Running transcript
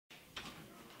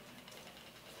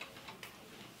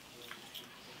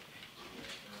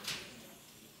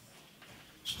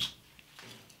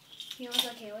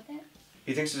okay with it?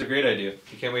 He thinks it's a great idea.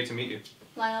 He can't wait to meet you.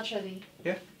 Lionel Trivy.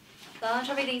 Yeah. Lionel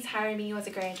Trivy thinks hiring me was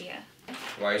a great idea.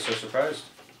 Why are you so surprised?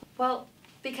 Well,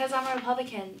 because I'm a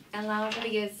Republican and Lionel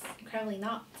Trivy is incredibly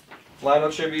not. Lionel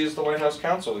Trivy is the White House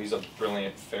counsel. He's a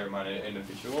brilliant, fair-minded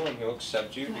individual, and he'll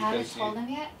accept you You because haven't told him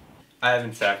yet? I have,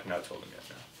 in fact, not told him yet,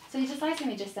 no. So you just lied to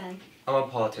me just then. I'm a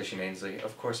politician, Ainsley.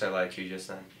 Of course I lied to you just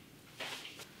then.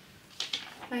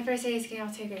 My first day is getting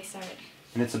off to a great start.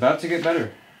 And it's about to get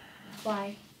better.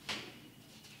 Why?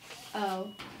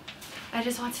 Oh. I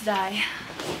just want to die.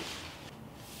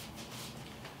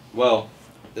 Well,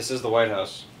 this is the White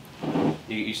House.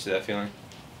 You get used to that feeling?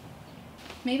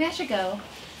 Maybe I should go.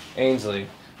 Ainsley.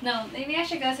 No, maybe I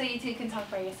should go so you two can talk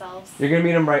for yourselves. You're gonna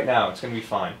meet him right now. It's gonna be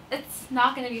fine. It's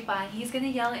not gonna be fine. He's gonna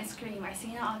yell and scream. I've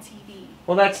seen it on TV.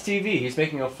 Well, that's TV. He's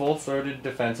making a full-throated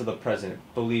defense of the president.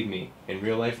 Believe me, in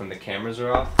real life, when the cameras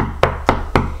are off.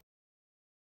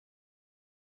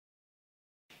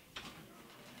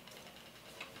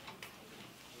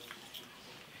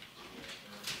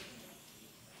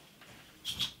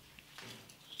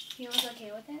 He was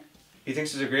okay with it? He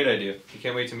thinks it's a great idea. He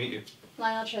can't wait to meet you.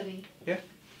 Lionel Trivy. Yeah.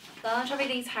 Lionel Trivy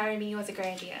thinks hiring me was a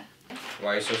great idea.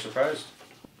 Why are you so surprised?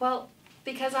 Well,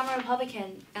 because I'm a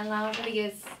Republican and Lionel Trivy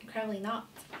is incredibly not.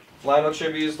 Lionel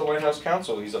Trivy is the White House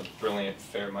counsel. He's a brilliant,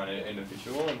 fair-minded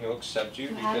individual, and he'll accept you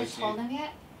You because haven't told him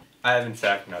yet? I have, in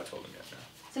fact, not told him yet, no.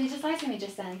 So you just lied to me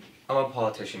just then. I'm a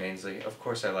politician, Ainsley. Of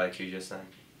course I lied to you just then.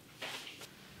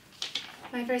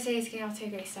 My first day is getting off to a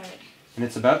great start. And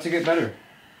it's about to get better.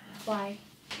 Why?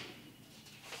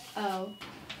 Oh.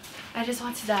 I just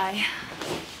want to die.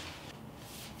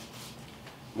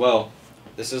 Well,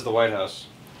 this is the White House.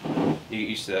 You get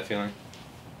used to that feeling?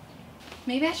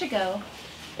 Maybe I should go.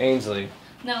 Ainsley.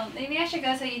 No, maybe I should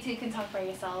go so you two can talk for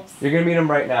yourselves. You're gonna meet him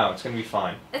right now. It's gonna be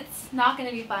fine. It's not gonna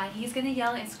be fine. He's gonna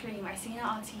yell and scream. I've seen it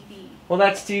on TV. Well,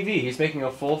 that's TV. He's making a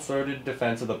full-throated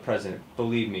defense of the president.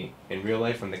 Believe me, in real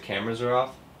life, when the cameras are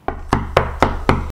off.